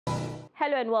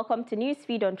Hello and welcome to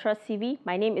Newsfeed on Trust TV.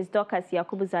 My name is Dorcas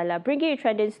Yakubu Zala, bringing you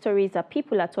trending stories that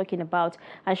people are talking about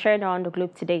and sharing around the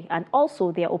globe today, and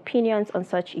also their opinions on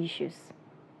such issues.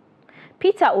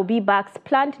 Peter Obi backs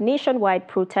planned nationwide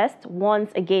protest, warns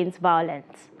against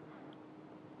violence.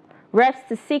 Reps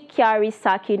to seek Kyari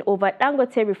sacking over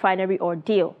Dangote refinery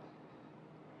ordeal.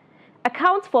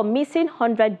 Account for missing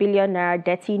 100 billion naira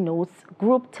dirty notes,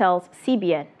 group tells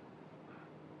CBN.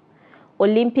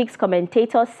 Olympics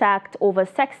commentator sacked over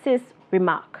sexist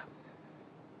remark.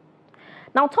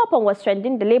 Now, top on what's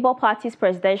trending, the Labour Party's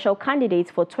presidential candidate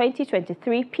for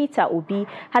 2023, Peter Obi,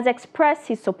 has expressed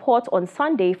his support on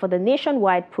Sunday for the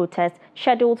nationwide protest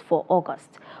scheduled for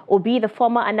August. Obi, the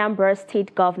former Anambra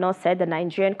state governor, said the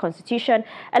Nigerian constitution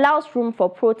allows room for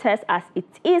protest as it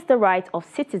is the right of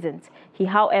citizens. He,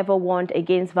 however, warned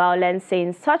against violence,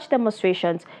 saying such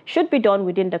demonstrations should be done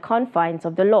within the confines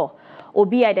of the law.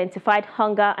 Obi identified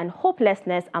hunger and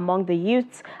hopelessness among the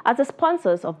youths as the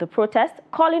sponsors of the protest,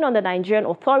 calling on the Nigerian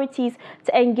authorities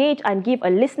to engage and give a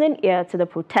listening ear to the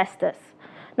protesters.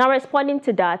 Now, responding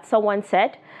to that, someone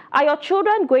said, "Are your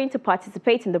children going to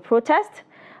participate in the protest?"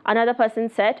 Another person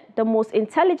said, "The most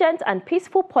intelligent and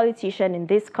peaceful politician in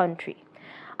this country."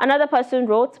 Another person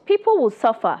wrote, "People will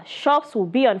suffer, shops will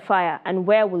be on fire, and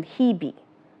where will he be?"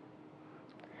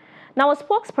 Now, a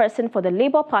spokesperson for the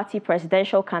Labour Party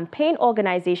presidential campaign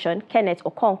organization, Kenneth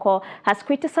Okonkwo, has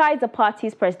criticized the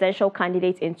party's presidential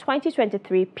candidate in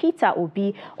 2023, Peter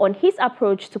Obi, on his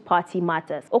approach to party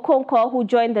matters. Okonkwo, who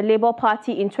joined the Labour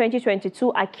Party in 2022,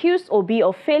 accused Obi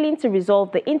of failing to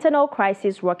resolve the internal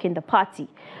crisis rocking the party.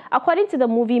 According to the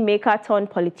movie maker turned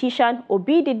politician,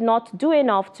 Obi did not do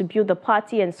enough to build the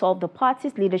party and solve the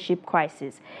party's leadership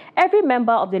crisis. Every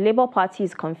member of the Labour Party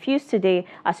is confused today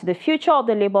as to the future of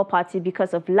the Labour Party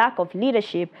because of lack of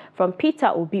leadership from Peter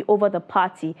Obi over the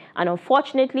party. And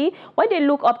unfortunately, when they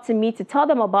look up to me to tell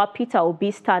them about Peter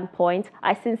Obi's standpoint,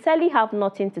 I sincerely have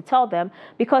nothing to tell them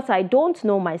because I don't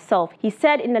know myself, he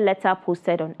said in a letter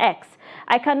posted on X.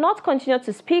 I cannot continue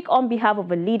to speak on behalf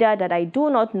of a leader that I do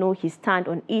not know his stand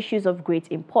on issues of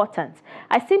great importance.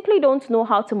 I simply don't know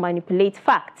how to manipulate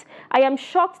facts. I am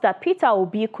shocked that Peter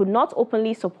Obi could not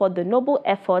openly support the noble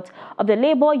effort of the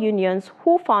labor unions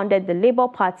who founded the Labour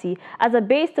Party as a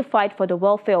base to fight for the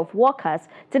welfare of workers,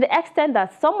 to the extent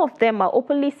that some of them are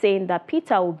openly saying that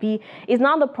Peter Obi is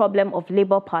now the problem of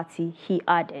Labour Party, he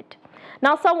added.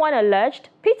 Now, someone alleged,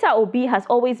 Peter Obi has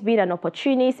always been an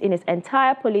opportunist in his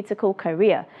entire political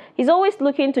career. He's always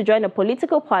looking to join a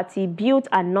political party built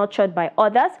and nurtured by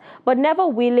others, but never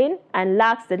willing and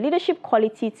lacks the leadership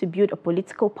quality to build a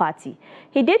political party.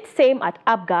 He did same at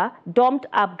APGA, dumped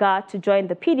APGA to join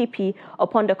the PDP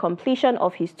upon the completion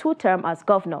of his 2 terms as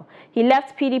governor. He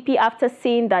left PDP after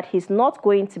saying that he's not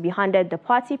going to be handed the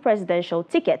party presidential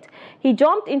ticket. He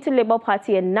jumped into Labour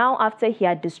Party, and now after he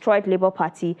had destroyed Labour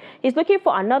Party, he's looking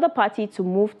for another party to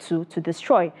move to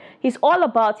destroy. He's all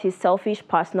about his selfish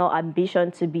personal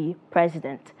ambition to be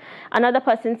president. Another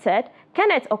person said,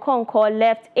 Kenneth Okonkwo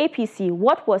left APC.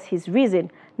 What was his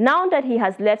reason? Now that he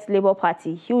has left Labour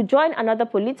Party, he will join another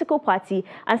political party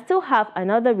and still have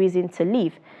another reason to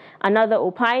leave. Another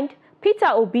opined, Peter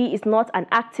Obi is not an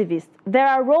activist. There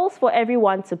are roles for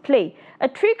everyone to play. A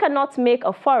tree cannot make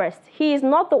a forest. He is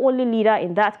not the only leader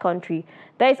in that country.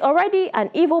 There is already an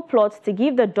evil plot to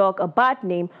give the dog a bad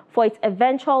name for its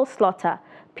eventual slaughter.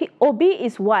 Obi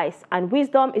is wise, and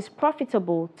wisdom is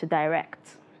profitable to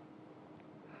direct.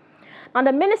 And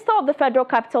the Minister of the Federal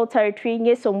Capital Territory,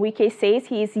 Nyesom Wike, says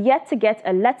he is yet to get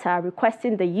a letter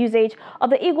requesting the usage of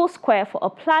the Eagle Square for a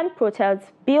planned protest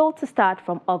bill to start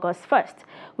from August 1st.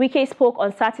 Wike spoke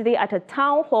on Saturday at a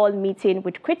town hall meeting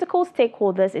with critical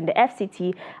stakeholders in the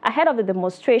FCT ahead of the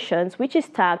demonstrations, which is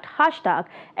tagged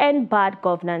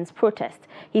 #EndBadGovernance protest.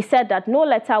 He said that no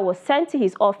letter was sent to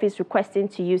his office requesting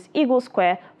to use Eagle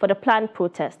Square for the planned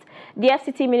protest. The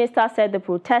FCT minister said the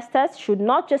protesters should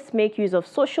not just make use of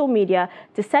social media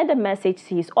to send a message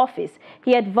to his office.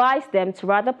 He advised them to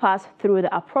rather pass through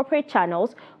the appropriate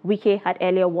channels. Wike had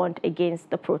earlier warned against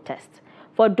the protest.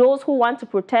 For those who want to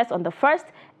protest on the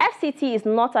 1st, FCT is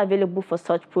not available for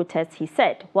such protests, he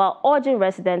said, while urging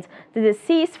residents to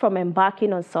desist from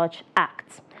embarking on such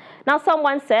acts. Now,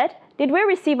 someone said, did we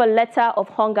receive a letter of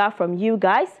hunger from you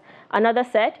guys? Another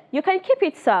said, you can keep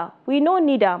it, sir. We no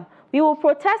need them. We will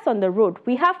protest on the road.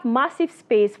 We have massive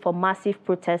space for massive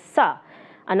protests, sir.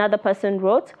 Another person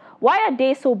wrote, why are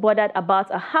they so bothered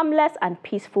about a harmless and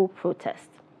peaceful protest?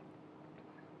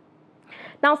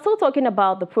 Now, still talking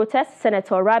about the protest,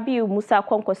 Senator Rabiu Musa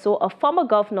Kwankwaso, a former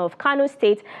governor of Kano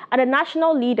State and a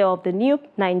national leader of the New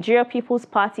Nigeria People's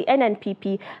Party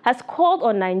 (NNPP), has called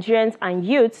on Nigerians and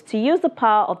youths to use the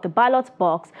power of the ballot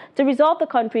box to resolve the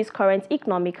country's current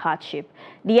economic hardship.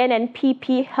 The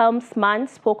NNPP helmsman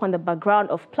spoke on the background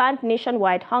of planned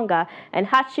nationwide hunger and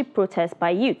hardship protests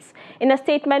by youths. In a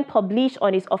statement published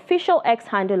on his official X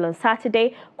handle on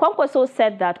Saturday, Kwankwaso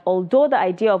said that although the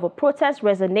idea of a protest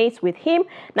resonates with him,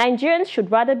 Nigerians should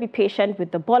rather be patient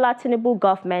with the Bola Tinubu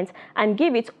government and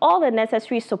give it all the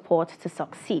necessary support to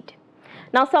succeed.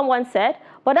 Now, someone said,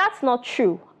 but that's not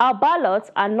true. Our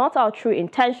ballots are not our true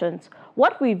intentions.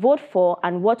 What we vote for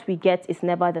and what we get is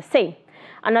never the same.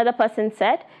 Another person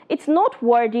said, it's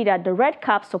noteworthy that the Red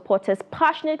Cap supporters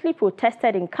passionately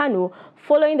protested in Kano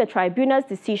following the tribunal's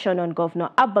decision on Governor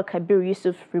Abba Kabir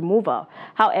Yusuf's removal.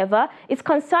 However, it's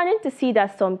concerning to see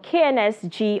that some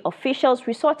KNSG officials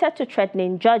resorted to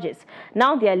threatening judges.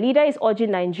 Now their leader is urging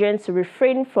Nigerians to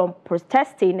refrain from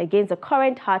protesting against the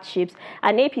current hardships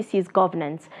and APC's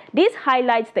governance. This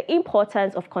highlights the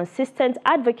importance of consistent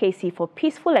advocacy for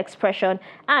peaceful expression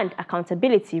and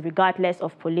accountability regardless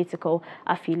of political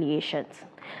affiliations.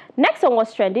 Next on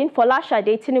what's trending,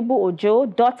 Folashade Tinubu Ojo,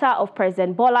 daughter of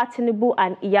President Bola Tinubu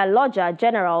and Iyaloja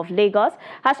General of Lagos,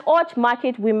 has urged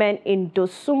market women in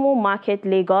Dosumu Market,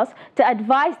 Lagos, to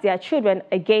advise their children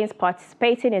against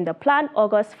participating in the planned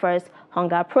August 1st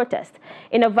hunger protest.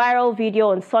 In a viral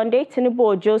video on Sunday,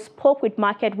 Tinubu Ojo spoke with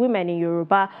market women in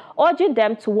Yoruba, urging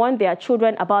them to warn their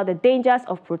children about the dangers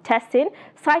of protesting,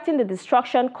 citing the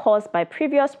destruction caused by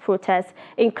previous protests,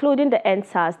 including the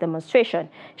EndSARS demonstration.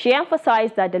 She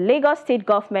emphasized that the Lagos state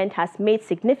government has made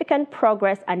significant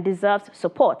progress and deserves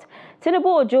support.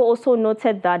 Tinubu Ojo also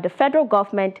noted that the federal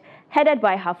government, headed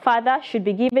by her father, should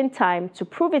be given time to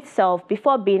prove itself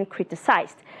before being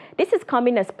criticized. This is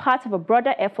coming as part of a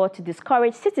broader effort to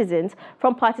discourage citizens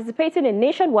from participating in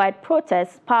nationwide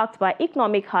protests sparked by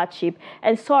economic hardship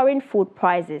and soaring food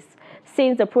prices.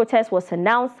 Since the protest was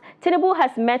announced, Tinubu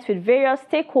has met with various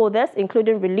stakeholders,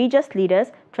 including religious leaders,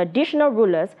 traditional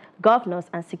rulers, governors,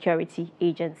 and security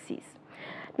agencies.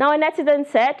 Now, a netizen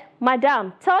said,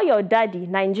 "Madam, tell your daddy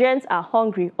Nigerians are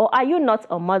hungry, or are you not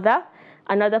a mother?"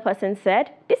 Another person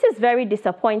said, "This is very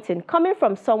disappointing coming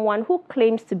from someone who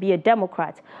claims to be a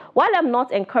Democrat. While I'm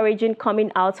not encouraging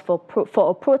coming out for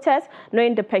a protest,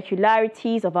 knowing the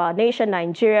peculiarities of our nation,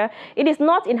 Nigeria, it is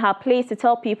not in her place to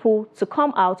tell people to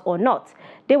come out or not.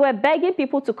 They were begging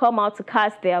people to come out to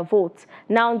cast their votes.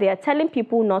 Now they are telling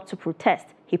people not to protest.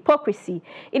 Hypocrisy.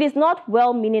 It is not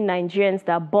well-meaning Nigerians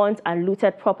that burnt and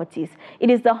looted properties. It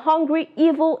is the hungry,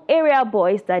 evil area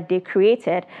boys that they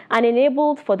created and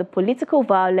enabled for the political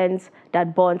violence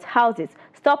that burnt houses.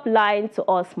 Stop lying to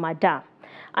us, madam."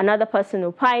 Another person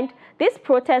opined, "These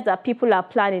protests that people are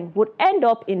planning would end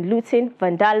up in looting,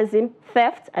 vandalism,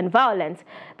 theft, and violence.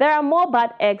 There are more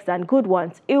bad eggs than good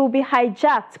ones. It will be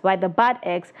hijacked by the bad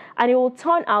eggs and it will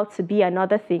turn out to be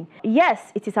another thing.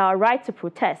 Yes, it is our right to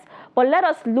protest, but let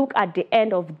us look at the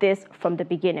end of this from the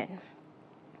beginning."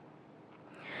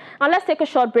 Now let's take a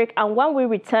short break, and when we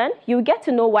return, you'll get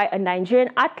to know why a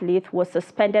Nigerian athlete was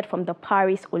suspended from the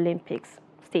Paris Olympics.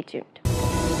 Stay tuned.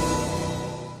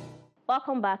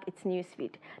 Welcome back, it's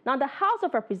Newsfeed. Now, the House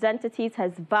of Representatives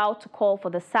has vowed to call for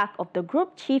the sack of the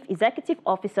Group Chief Executive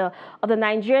Officer of the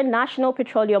Nigerian National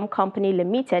Petroleum Company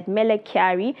Limited, Mele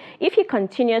Kyari, if he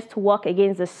continues to work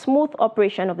against the smooth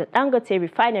operation of the Dangote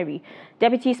refinery.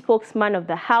 Deputy spokesman of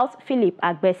the House, Philip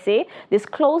Agbese,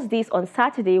 disclosed this on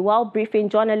Saturday while briefing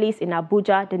journalists in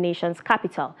Abuja, the nation's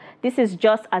capital. This is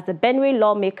just as the Benue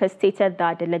lawmakers stated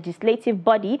that the legislative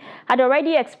body had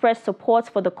already expressed support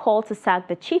for the call to sack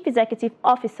the Chief Executive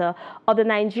Officer of the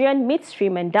Nigerian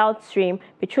Midstream and Downstream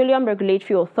Petroleum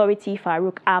Regulatory Authority,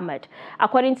 Farouk Ahmed.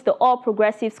 According to the All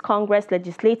Progressives Congress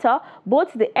legislator,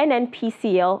 both the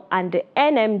NNPCL and the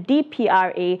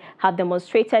NMDPRA have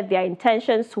demonstrated their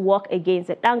intentions to work against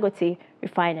the Dangote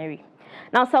refinery.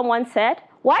 Now, someone said,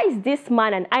 "Why is this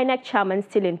man an INEC chairman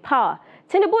still in power?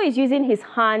 Tinubu is using his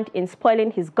hand in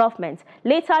spoiling his government.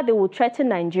 Later, they will threaten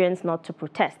Nigerians not to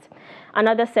protest."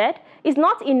 Another said, "It's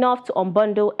not enough to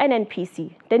unbundle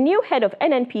NNPC. The new head of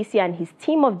NNPC and his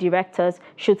team of directors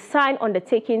should sign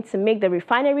undertaking to make the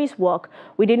refineries work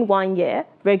within 1 year,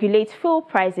 regulate fuel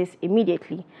prices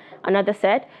immediately." Another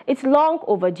said, "It's long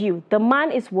overdue. The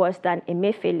man is worse than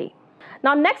Emefiele."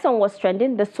 Now, next on what's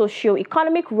trending, the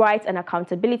Socio-Economic Rights and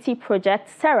Accountability Project,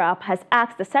 SERAP, has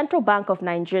asked the Central Bank of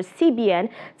Nigeria, CBN,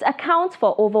 to account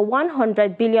for over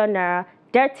 100 billion naira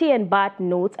dirty and bad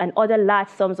notes, and other large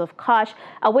sums of cash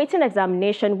awaiting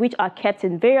examination, which are kept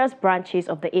in various branches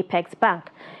of the Apex Bank.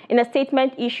 In a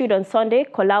statement issued on Sunday,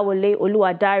 Kolawole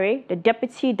Oluwadare, the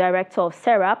Deputy Director of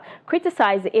SERAP,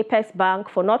 criticized the Apex Bank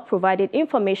for not providing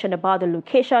information about the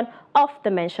location of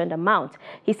the mentioned amount.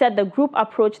 He said the group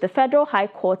approached the Federal High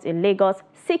Court in Lagos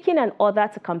seeking an order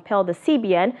to compel the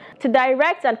CBN to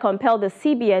direct and compel the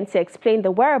CBN to explain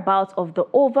the whereabouts of the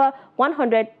over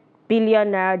 100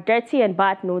 billion naira dirty and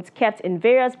bad notes kept in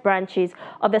various branches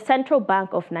of the Central Bank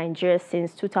of Nigeria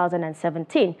since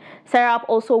 2017. SERAP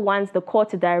also wants the court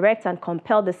to direct and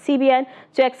compel the CBN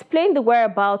to explain the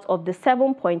whereabouts of the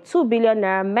 7.2 billion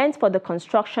naira meant for the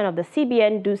construction of the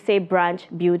CBN Duse branch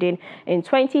building in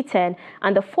 2010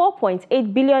 and the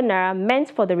 4.8 billion naira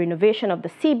meant for the renovation of the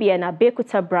CBN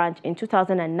Abeokuta branch in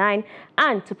 2009,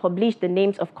 and to publish the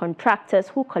names of contractors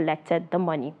who collected the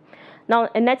money. Now,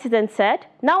 a netizen said,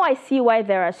 "Now I see why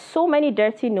there are so many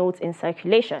dirty notes in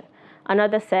circulation."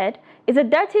 Another said, "It's a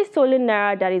dirty stolen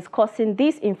naira that is causing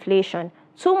this inflation.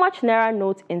 Too much naira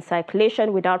notes in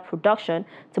circulation without production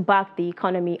to back the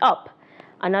economy up."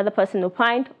 Another person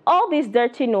opined, "All these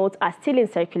dirty notes are still in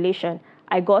circulation.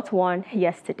 I got one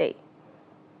yesterday."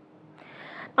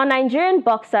 A Nigerian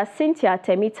boxer Cynthia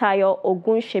Temitayo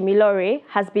Ogunshemilore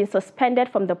has been suspended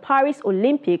from the Paris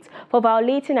Olympics for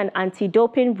violating an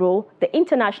anti-doping rule, the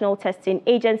International Testing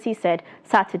Agency said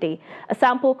Saturday. A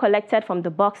sample collected from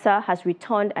the boxer has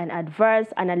returned an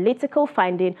adverse analytical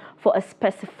finding for a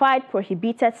specified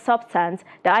prohibited substance,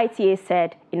 the ITA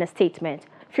said in a statement.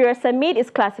 Furosemide is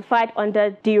classified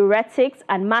under diuretics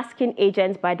and masking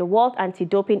agents by the World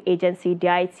Anti-Doping Agency, the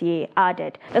ITA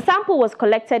added. The sample was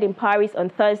collected in Paris on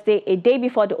Thursday, a day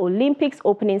before the Olympics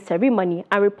opening ceremony,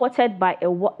 and reported by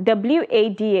a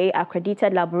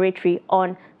WADA-accredited laboratory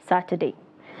on Saturday.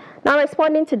 Now,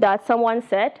 responding to that, someone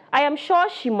said, "I am sure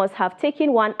she must have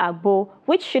taken one agbo,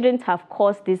 which shouldn't have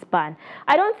caused this ban.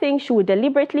 I don't think she would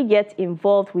deliberately get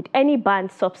involved with any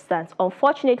banned substance.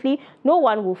 Unfortunately, no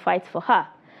one will fight for her."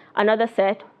 Another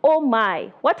said, "Oh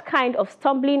my, what kind of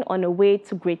stumbling on a way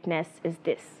to greatness is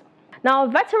this?" Now, a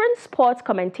veteran sports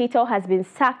commentator has been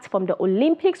sacked from the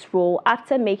Olympics role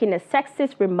after making a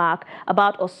sexist remark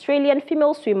about Australian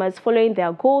female swimmers following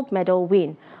their gold medal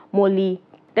win. Molly.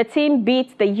 The team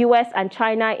beat the US and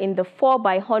China in the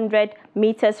 4x100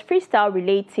 meters freestyle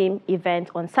relay team event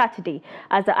on Saturday.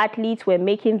 As the athletes were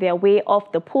making their way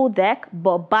off the pool deck,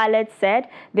 Bob Ballard said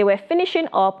they were finishing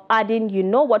up, adding, "You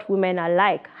know what women are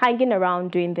like, hanging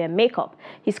around doing their makeup."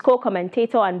 His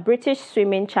co-commentator and British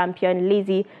swimming champion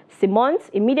Lizzie Simmons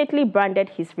immediately branded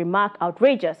his remark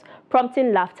outrageous,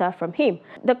 prompting laughter from him.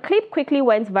 The clip quickly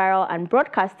went viral, and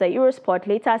broadcaster Eurosport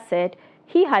later said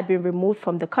he had been removed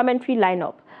from the commentary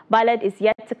lineup. Ballard is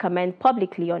yet to comment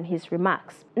publicly on his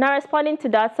remarks. Now, responding to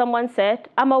that, someone said,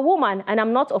 "I'm a woman and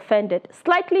I'm not offended.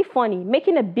 Slightly funny,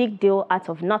 making a big deal out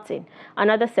of nothing."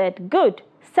 Another said, "Good,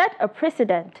 set a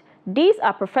precedent. These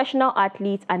are professional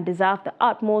athletes and deserve the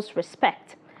utmost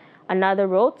respect." Another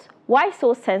wrote, "Why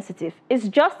so sensitive? It's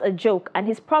just a joke, and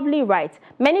he's probably right.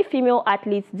 Many female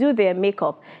athletes do their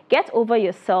makeup. Get over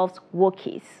yourselves,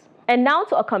 wokies." And now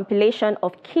to a compilation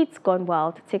of Kids Gone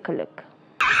Wild. Take a look.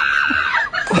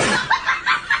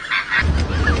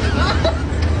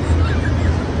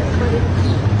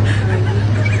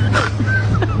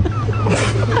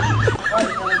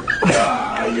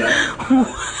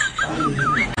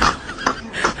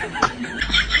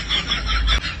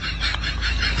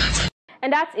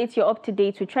 And that's it. You're up to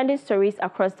date with trending stories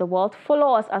across the world.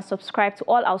 Follow us and subscribe to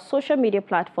all our social media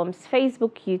platforms: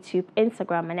 Facebook, YouTube,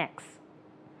 Instagram, and X.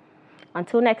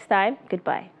 Until next time,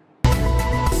 goodbye.